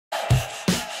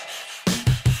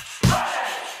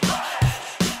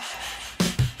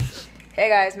Hey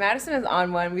guys, Madison is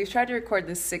on one. We've tried to record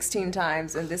this 16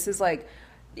 times, and this is like,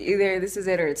 either this is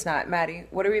it or it's not. Maddie,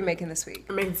 what are we making this week?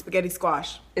 I'm making spaghetti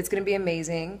squash. It's gonna be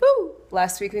amazing. Woo!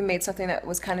 Last week we made something that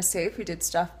was kind of safe. We did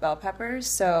stuffed bell peppers,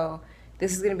 so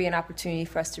this is gonna be an opportunity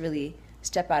for us to really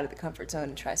step out of the comfort zone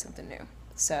and try something new.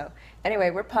 So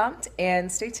anyway, we're pumped,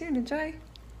 and stay tuned. Enjoy.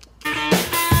 All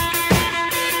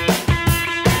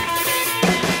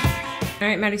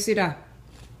right, Maddie, Suda.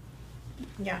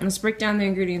 Yeah. Let's break down the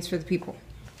ingredients for the people.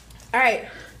 All right.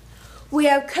 We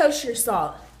have kosher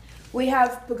salt. We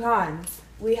have pecans.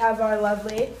 We have our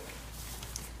lovely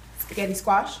spaghetti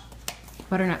squash.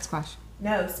 Butternut squash.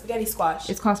 No, spaghetti squash.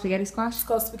 It's called spaghetti squash? It's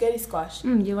called spaghetti squash.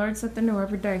 You learn something new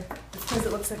every day. It's because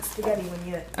it looks like spaghetti when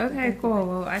you... Okay, cool.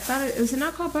 Well, I thought was it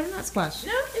not called butternut squash?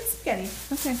 No, it's spaghetti.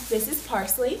 Okay. This is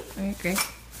parsley. All right, great.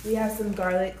 We have some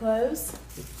garlic cloves.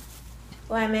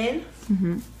 Lemon.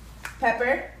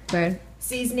 Pepper. Good.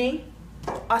 Seasoning.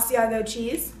 Asiago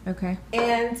cheese. Okay.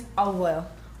 And olive oil.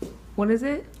 What is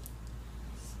it?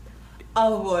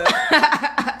 Olive oil.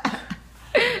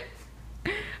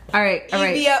 All right.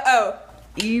 EVOO.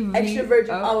 EVOO. Extra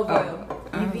virgin olive oil.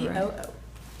 All EVOO. right.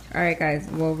 All right, guys.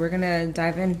 Well, we're gonna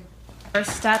dive in.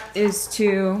 First step is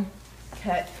to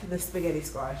cut the spaghetti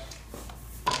squash.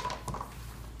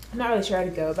 I'm not really sure how to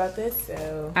go about this,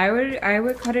 so... I would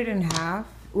cut it in half.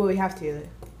 Well, we have to,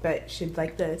 but should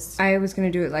like this. I was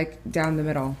gonna do it like down the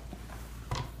middle.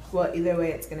 Well, either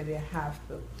way, it's gonna be a half.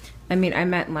 But... I mean, I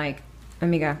meant like,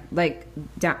 amiga, like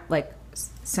down, like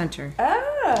center.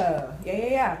 Oh,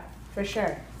 yeah, for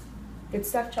sure. Good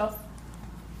stuff, Chelsea.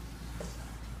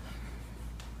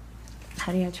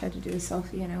 Honey, I tried to do a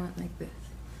selfie and I went like this.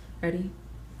 Ready?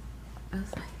 I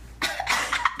was like,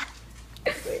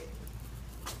 Wait.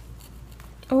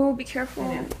 oh, be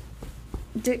careful.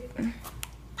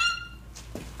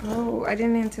 Oh, I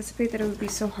didn't anticipate that it would be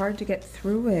so hard to get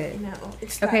through it. No,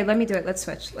 it's okay, let me do it. Let's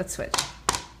switch. Let's switch.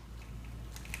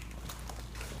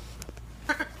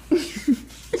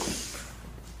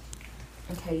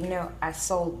 Okay, you know, I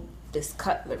sold this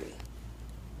cutlery.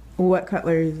 What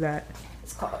cutlery is that?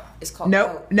 It's called.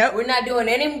 Nope. We're not doing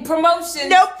any promotions.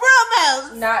 No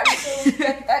promos. Not until we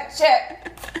get that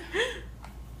check.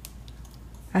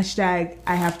 Hashtag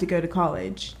I have to go to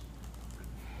college.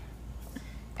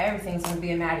 Everything's gonna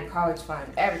be a Maddie college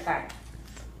fund. Everything.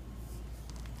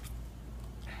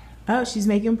 Oh, she's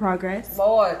making progress.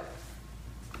 Lord.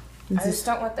 This I just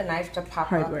don't want the knife to pop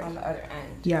hard up work. on the other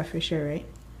end. Yeah, for sure, right?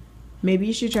 Maybe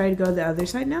you should try to go the other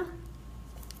side now?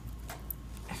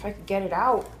 If I could get it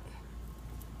out.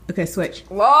 Okay, switch.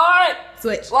 Lord!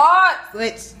 Switch. Lord!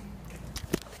 Switch.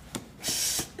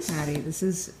 Maddie, this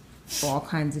is all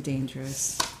kinds of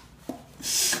dangerous.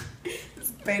 It's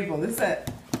painful. This is it.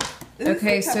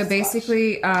 Okay, so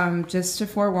basically, just to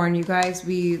forewarn you guys,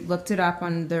 we looked it up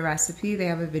on the recipe. They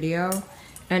have a video.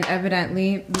 And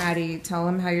evidently, Maddie, tell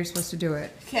them how you're supposed to do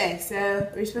it. Okay, so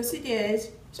what you're supposed to do is,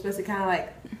 you're supposed to kind of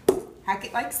like hack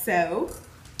it like so.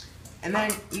 And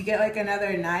then you get like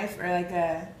another knife or like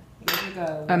a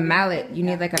mallet. You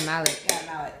need like a mallet. Yeah, a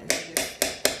mallet. And then just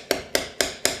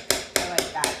go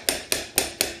like that.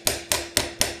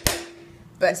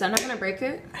 But is that not going to break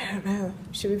it? I don't know.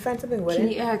 Should we find something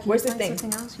wooden? Where's the thing?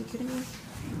 Something else? Are you kidding me?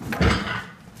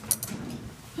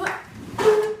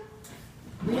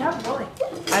 We have bowling.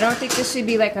 I don't think this should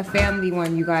be like a family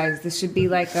one, you guys. This should be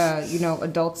like a, you know,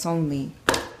 adults only.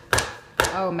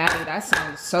 Oh, Maddie, that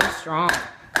sounds so strong.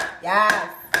 Yes.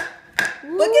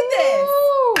 Look at this.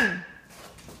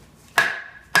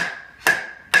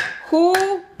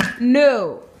 Who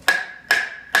knew?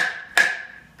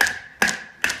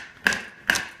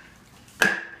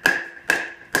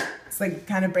 It's like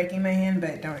kind of breaking my hand,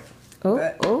 but don't.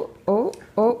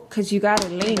 Because you got to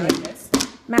lean Like it. this.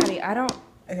 Maddie, I don't.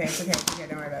 Okay, it's okay. Okay,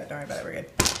 don't worry about it. Don't worry about it. We're good.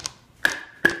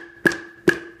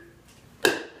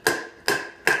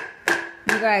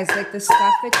 You guys, like the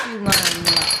stuff that you learn.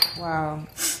 Wow.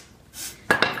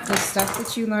 The stuff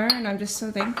that you learn, I'm just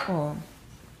so thankful.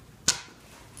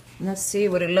 Let's see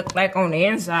what it looked like on the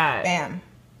inside. Bam.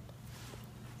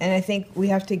 And I think we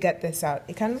have to gut this out.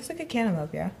 It kind of looks like a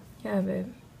cantaloupe, yeah? Yeah,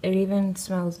 babe. It even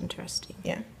smells interesting.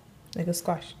 Yeah. Like a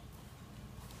squash.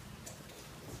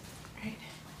 Right.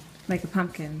 Like a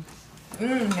pumpkin.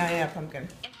 Yeah, pumpkin.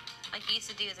 Like you used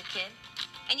to do as a kid.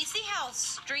 And you see how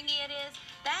stringy it is?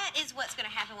 That is what's going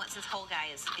to happen once this whole guy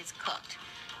is cooked.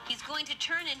 He's going to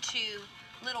turn into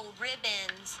little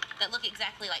ribbons that look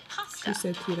exactly like pasta. She's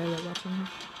so cute. I love watching her.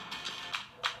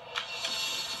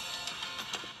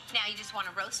 Now you just want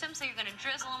to roast them, so you're going to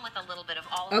drizzle them with a little bit of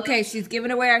olive oil. Okay, she's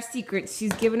giving away our secrets.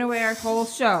 She's giving away our whole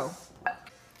show.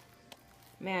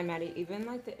 Man, Maddie, even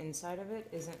like the inside of it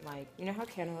isn't like, you know how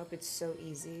cantaloupe, it's so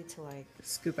easy to like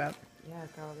Scoop up. Yeah,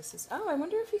 girl, this is. Oh, I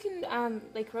wonder if you can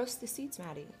like roast the seeds,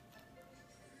 Maddie.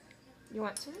 You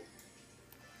want to?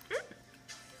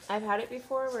 I've had it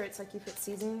before where it's like you put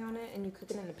seasoning on it and you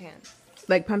cook it in the pan.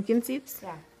 Like pumpkin seeds?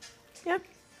 Yeah. Yeah.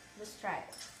 Let's try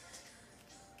it.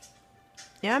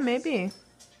 Yeah, maybe.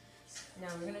 No,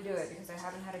 we're gonna do it because I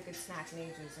haven't had a good snack in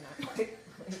ages and I'm like,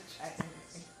 let me try anything.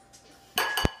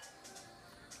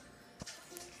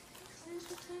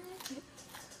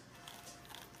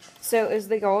 So is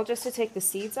the goal just to take the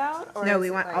seeds out? Or No, is we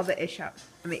it want like... all the ish out.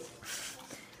 I mean,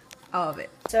 all of it.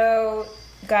 So,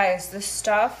 guys, the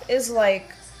stuff is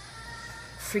like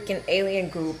freaking alien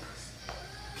goop.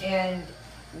 And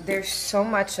there's so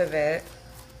much of it.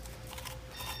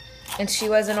 And she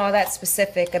wasn't all that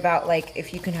specific about like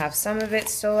if you can have some of it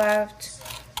still left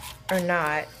or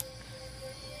not.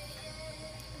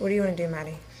 What do you want to do,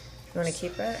 Maddie? You want to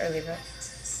keep it or leave it?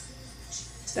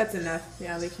 That's enough.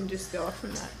 Yeah, we can just go off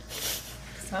from that.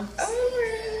 I'm over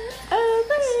it.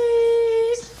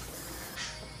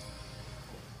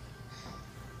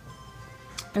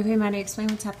 Okay, Maddie, explain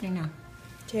what's happening now.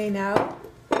 Okay, now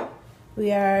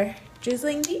we are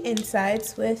drizzling the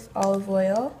insides with olive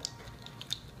oil.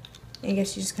 I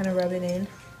guess you just kind of rub it in.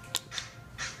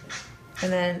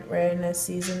 And then we're going to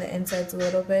season the insides a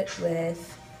little bit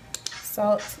with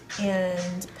salt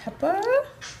and pepper.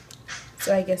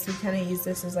 So I guess we kind of use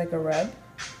this as like a rub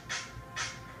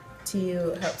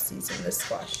to help season the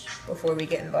squash before we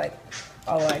get into like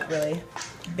all like really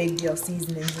big deal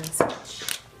seasonings and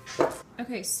such.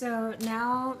 Okay, so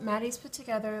now Maddie's put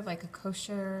together like a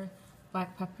kosher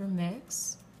black pepper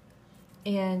mix.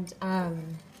 And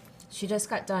she just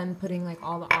got done putting like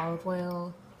all the olive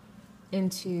oil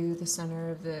into the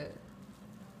center of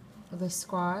the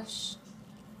squash.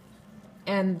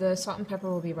 And the salt and pepper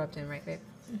will be rubbed in, right, babe?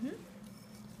 Mm-hmm.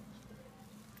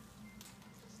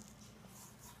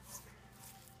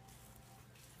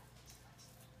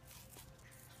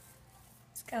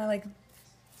 It's kind of like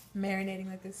marinating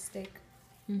like a steak,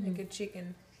 like a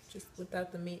chicken, just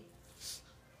without the meat.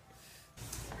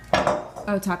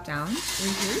 Oh, top down?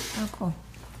 Mm-hmm. Oh, cool.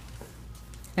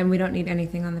 And we don't need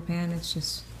anything on the pan, it's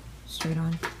just straight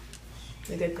on.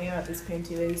 The good thing about this pan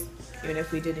too is, even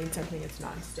if we did need something, it's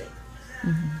non-stick.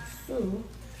 Mm-hmm. Ooh.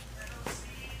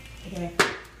 Okay.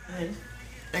 And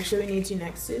actually, we need to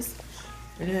next is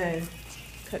we're gonna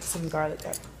cut some garlic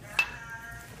up.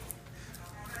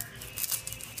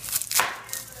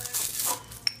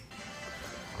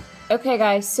 Okay,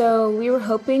 guys, so we were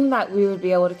hoping that we would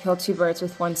be able to kill two birds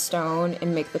with one stone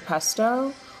and make the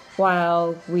pesto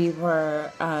while we were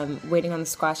waiting on the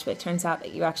squash, but it turns out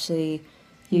that you actually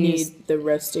Need the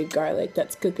roasted garlic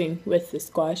that's cooking with the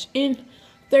squash in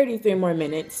 33 more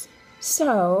minutes.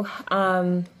 So,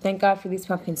 thank God for these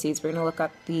pumpkin seeds. We're going to look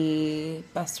up the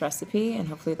best recipe, and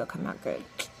hopefully they'll come out good.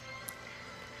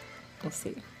 We'll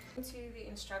see. To the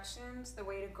instructions, the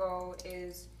way to go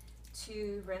is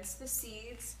to rinse the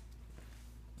seeds,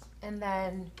 and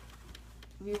then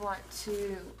we want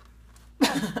to...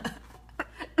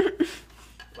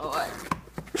 Lord.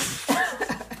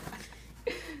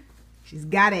 She's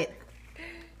got it.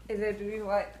 And then we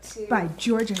want to... By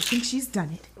George, I think she's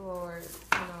done it. Lord,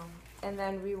 you know. And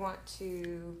then we want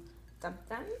to dump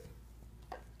them.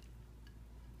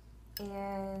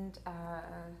 And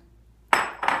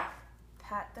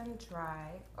pat them dry.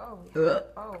 Oh, yeah.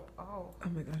 Oh. Oh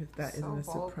my God, if that So isn't a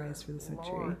vulgar. surprise for the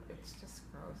century. Lord, it's just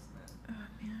gross, man.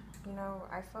 Oh man. You know,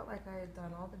 I felt like I had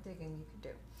done all the digging you could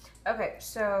do. Okay,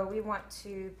 so we want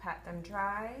to pat them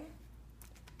dry.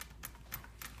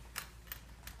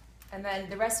 And then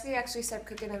the recipe actually said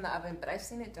cook it in the oven, but I've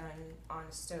seen it done on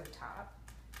a stovetop.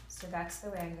 So that's the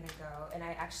way I'm gonna go. And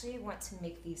I actually want to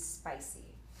make these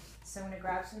spicy. So I'm gonna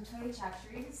grab some Tony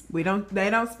Chacheries. They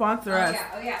don't sponsor us.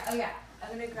 Oh yeah. I'm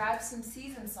gonna grab some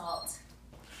seasoned salt.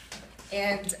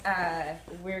 And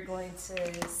we're going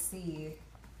to see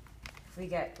if we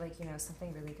get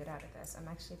something really good out of this. I'm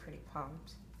actually pretty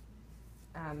pumped.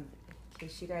 In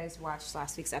case you guys watched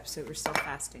last week's episode, we're still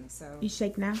fasting, so. You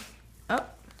shake now. Oh.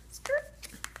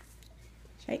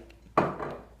 Shake.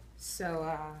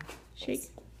 So, shake.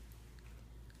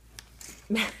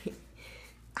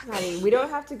 Maddie, we don't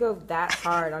have to go that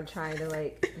hard on trying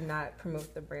to not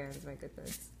promote the brands, my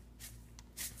goodness.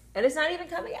 And it's not even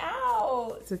coming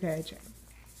out. It's okay, I tried.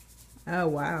 Oh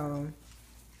wow. Okay.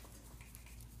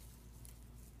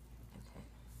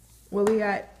 What we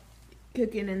got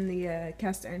cooking in the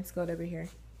cast iron skillet over here?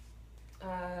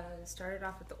 Started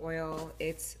off with the oil.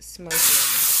 It's smoking.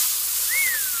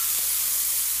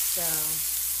 So,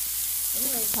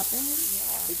 anyway, Popping?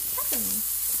 yeah. It's popping.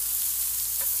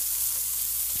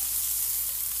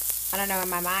 don't know, in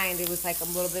my mind, it was like a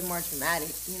little bit more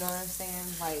dramatic. You know what I'm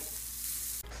saying? Like.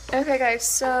 Okay, guys.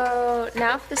 So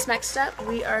now for this next step,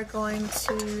 we are going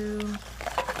to.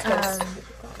 Yeah.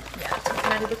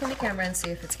 Maddie, look in the camera and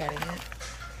see if it's getting it.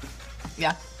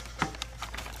 Yeah.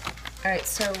 All right.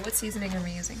 So what seasoning are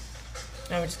we using?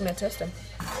 Now we're just gonna test them.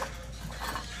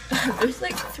 There's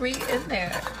like 3 in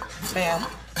there. Ma'am.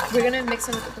 We're gonna mix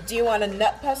them. Do you want a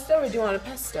nut pesto or do you want a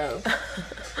pesto?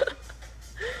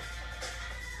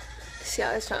 She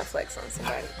always trying to flex on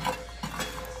somebody.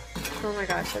 Oh my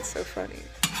gosh, that's so funny.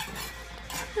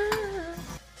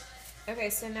 Okay,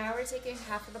 so now we're taking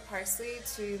half of the parsley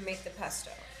to make the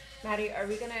pesto. Maddie, are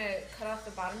we gonna cut off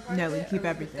the bottom part? No, of we it, keep or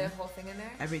everything. Put the whole thing in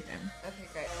there. Everything. Okay,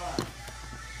 great.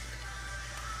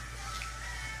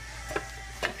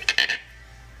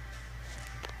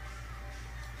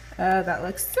 That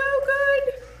looks so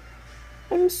good.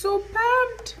 I'm so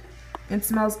pumped. It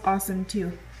smells awesome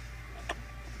too.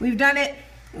 We've done it.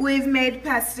 We've made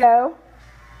pesto. All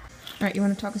right, you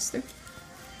want to talk us through?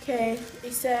 Okay, we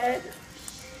said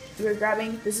we're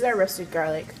grabbing, this is our roasted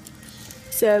garlic.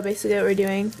 So basically what we're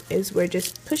doing is we're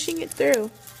just pushing it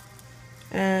through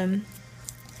and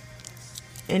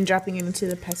dropping it into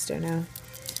the pesto now.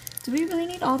 Do we really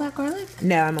need all that garlic?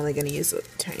 No, I'm only going to use a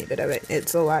tiny bit of it.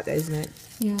 It's a lot, isn't it?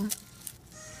 Yeah.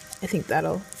 I think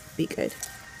that'll be good.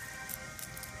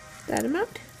 That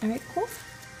amount. All right, cool.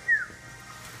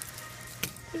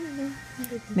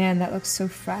 Man, that looks so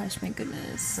fresh. My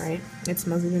goodness. Right? It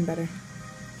smells even better.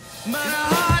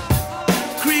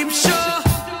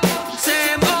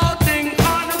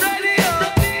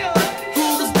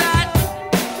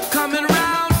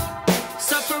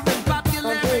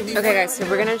 Okay, guys, so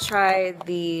we're gonna try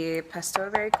the pesto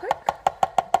very quick.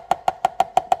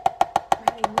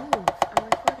 Maddie, move. I'm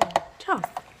recording. Ciao.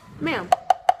 Ma'am.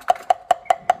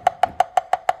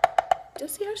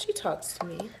 Just see how she talks to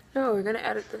me. No, we're gonna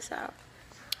edit this out.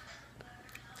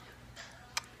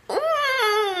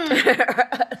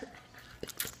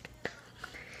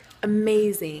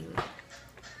 Amazing.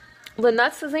 The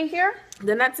nuts is in here?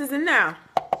 The nuts is in now.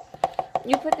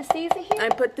 You put the seeds in here? I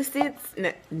put the seeds.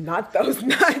 No, not those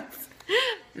nuts.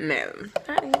 No.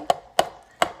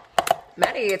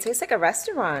 Maddie, it tastes like a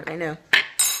restaurant. I know.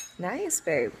 Nice,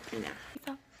 babe. I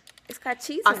know. It's got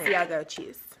cheese in it. Asiago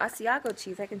cheese. Asiago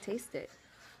cheese. I can taste it.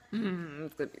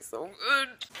 It's gonna be so good.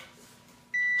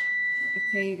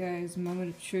 Okay, you guys,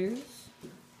 moment of truth.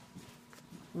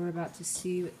 We're about to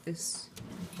see what this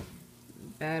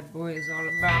bad boy is all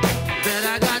about. Bet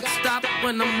I got stopped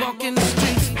when I'm walking the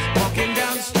streets, walking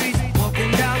down the street,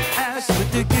 walking down ash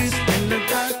with the kids in the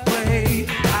dark way.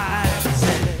 I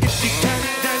said, if you can't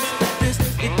dance like this,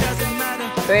 it doesn't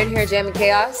matter. We're in here jamming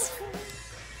chaos.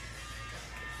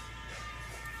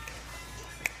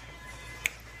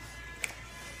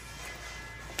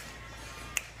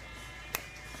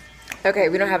 Okay,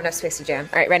 we don't have enough space to jam.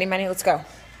 All right, ready, Manny? Let's go.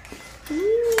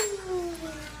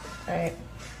 Alright.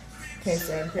 Okay,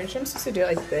 so I'm pretty sure I'm supposed to do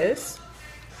it like this.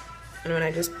 And when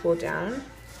I just pull down,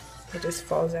 it just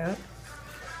falls out.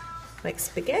 Like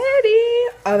spaghetti!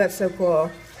 Oh, that's so cool.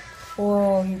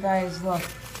 Whoa, you guys, look.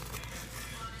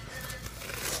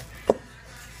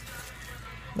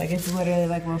 Like it's literally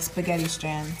like little spaghetti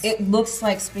strands. It looks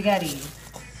like spaghetti.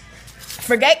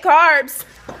 Forget carbs!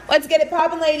 Let's get it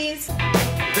poppin', ladies!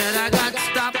 Bet I got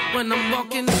stopped when I'm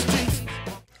walking the streets.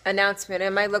 Announcement.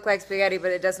 It might look like spaghetti,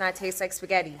 but it does not taste like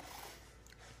spaghetti.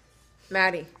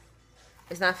 Maddie,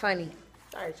 it's not funny.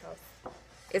 Sorry, Charles.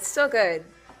 It's still good.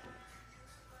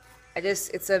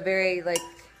 It's a very, like,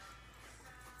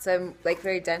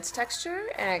 very dense texture,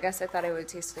 and I guess I thought it would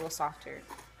taste a little softer.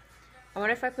 I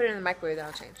wonder if I put it in the microwave,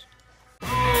 that'll change.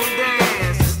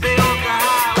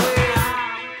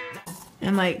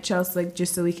 And like Chelsea, like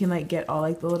just so we can like get all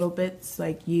like the little bits,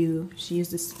 like she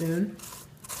used a spoon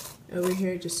over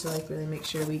here just to like really make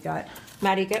sure we got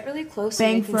Maddie, get really close so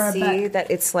bang you for can our see buck.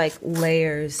 that it's like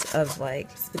layers of like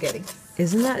spaghetti.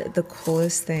 Isn't that the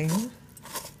coolest thing?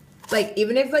 Like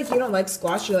even if like you don't like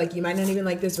squash or like you might not even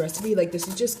like this recipe, like this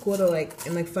is just cool to like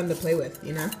and like fun to play with,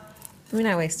 you know? We're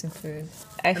not wasting food.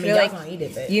 I mean, feel y'all like gonna eat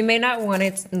it, but you may not want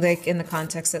it like in the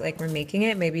context that like we're making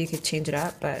it. Maybe you could change it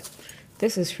up, but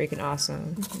this is freaking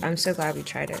awesome. I'm so glad we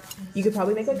tried it. you could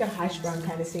probably make like a hash brown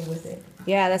kind of thing with it.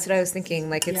 Yeah, that's what I was thinking.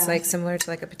 Like it's Yeah. like similar to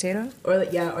like a potato. Or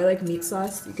like or like meat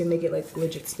sauce. You can make it like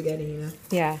legit spaghetti, you know?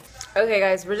 Yeah. Okay,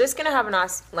 guys, we're just gonna have an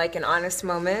honest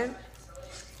moment.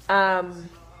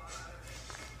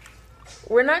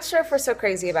 We're not sure if we're so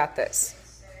crazy about this.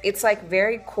 It's like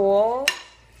very cool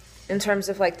in terms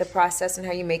of like the process and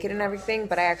how you make it and everything,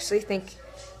 but I actually think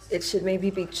it should maybe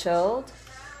be chilled.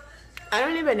 I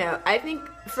don't even know. I think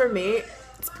for me,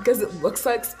 It's because it looks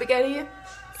like spaghetti.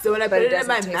 So when I But put it it in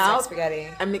my doesn't taste like mouth, spaghetti.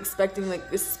 I'm expecting like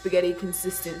this spaghetti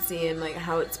consistency and like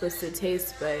how it's supposed to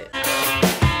taste, but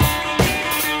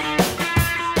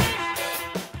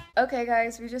Okay,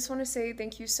 guys, we just want to say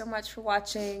thank you so much for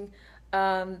watching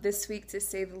this week, to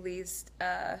say the least.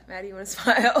 Maddie, you want to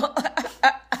smile?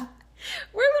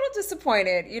 We're a little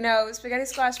disappointed. You know, spaghetti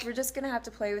squash, we're just going to have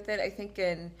to play with it, I think.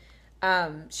 And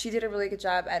she did a really good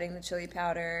job adding the chili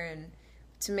powder and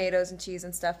tomatoes and cheese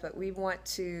and stuff. But we want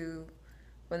to,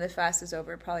 when the fast is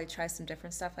over, probably try some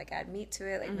different stuff, like add meat to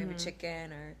it, like maybe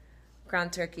chicken or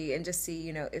ground turkey, and just see,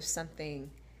 you know, if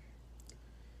something...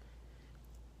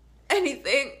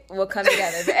 anything will come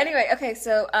together. But anyway, okay,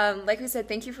 so like we said,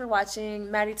 thank you for watching.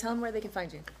 Maddie, tell them where they can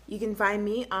find you. You can find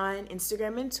me on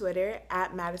Instagram and Twitter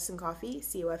at Madison Coffey,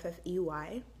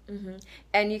 Coffey.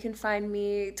 And you can find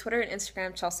me Twitter and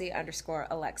Instagram,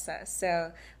 Chelsea_Alexa.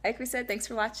 So like we said, thanks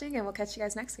for watching, and we'll catch you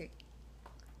guys next week.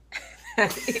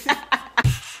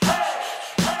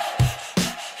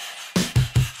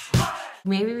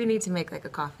 Maybe we need to make like a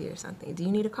coffee or something. Do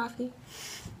you need a coffee?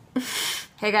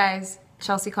 Hey guys,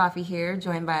 Chelsea Coffey here,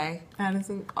 joined by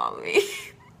Madison Coffey.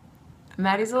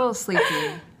 Maddie's a little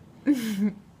sleepy.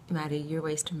 Maddie, you're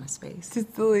wasting my space.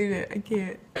 Just delete it. I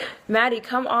can't. Maddie,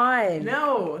 come on.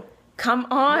 No. Come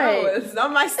on. No, it's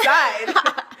not my side.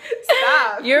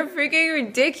 Stop. You're freaking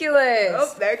ridiculous.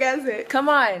 Oh, there goes it. Come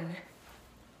on.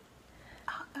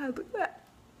 Oh, look at that.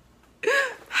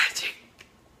 Magic.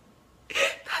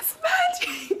 That's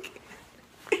magic.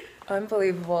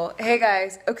 Unbelievable. Hey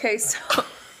guys, okay, so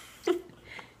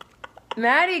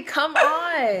Maddie, come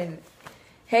on.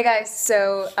 Hey guys,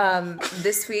 so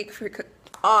this week for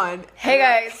On. Hey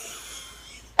guys.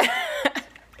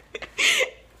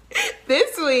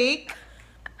 This week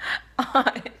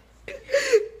On.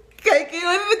 Cooking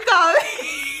with the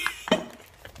Coffey.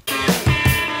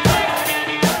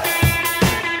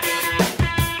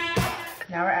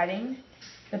 Now we're adding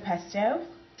the pesto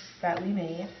that we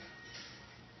made.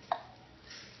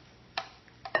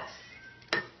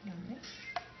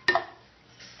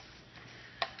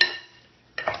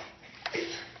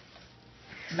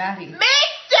 Maddie. Mix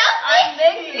I'm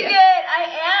mixing it.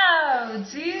 I am.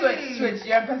 Jeez. Switch.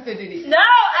 You're opacity. No,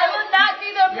 I will not be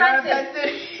the You're oppressive.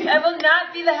 opacity. I will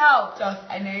not be the help.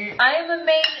 I know you. I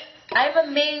am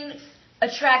a main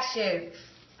attraction.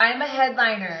 I am a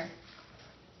headliner.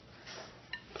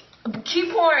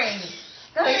 Keep pouring.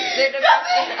 You're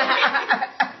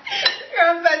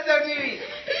on pesto duty.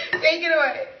 Take it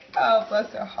away. Oh,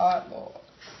 bless her heart, Lord.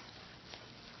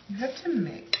 You have to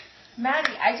mix.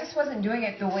 Maddie, I just wasn't doing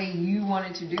it the way you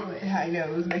wanted to do it. Yeah, I know.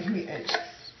 It was making me itch.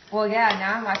 Well, yeah,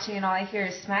 now I'm watching and all I hear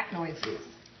is smack noises.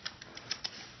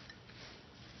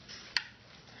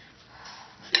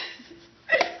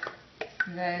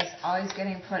 You guys always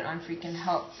getting put on freaking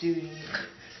help duty.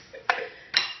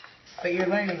 But you're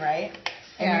learning, right?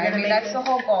 And Yeah, you're I gonna mean, make that's this- the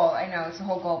whole goal. I know, it's the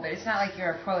whole goal, but it's not like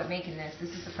you're a pro at making this. This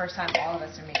is the first time all of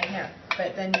us are making Yeah, it.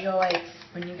 but then you'll like,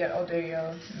 when you get older,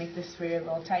 you'll make this for your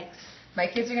little tykes. My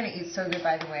kids are going to eat so good,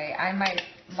 by the way. I might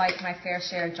like my fair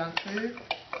share of junk food,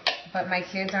 but my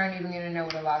kids aren't even going to know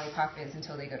what a lollipop is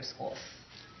until they go to school.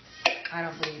 I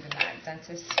don't believe in that.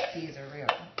 Dentist fees are real.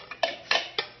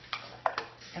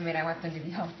 I mean, I want them to be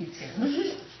healthy,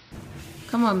 too.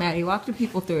 Come on, Maddie. Walk the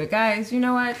people through it. Guys, you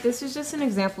know what? This is just an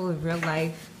example of real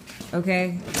life,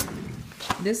 okay?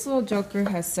 This little joker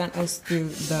has sent us through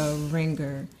the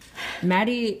ringer.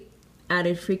 Maddie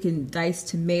added freaking diced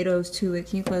tomatoes to it.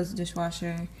 Can you close the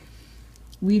dishwasher?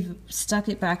 We've stuck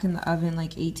it back in the oven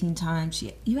like 18 times.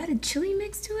 You added chili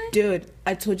mix to it? Dude,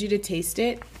 I told you to taste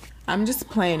it. I'm just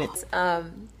playing it.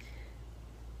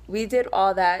 We did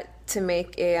all that to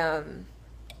make a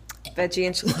veggie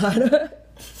enchilada.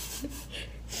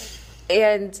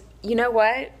 And you know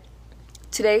what?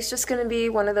 Today's just going to be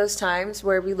one of those times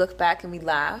where we look back and we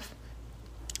laugh.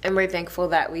 And we're thankful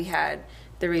that we had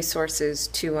the resources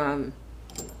to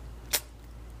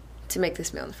make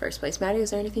this meal in the first place. Maddie,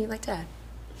 is there anything you'd like to add?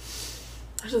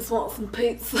 I just want some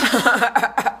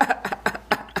pizza.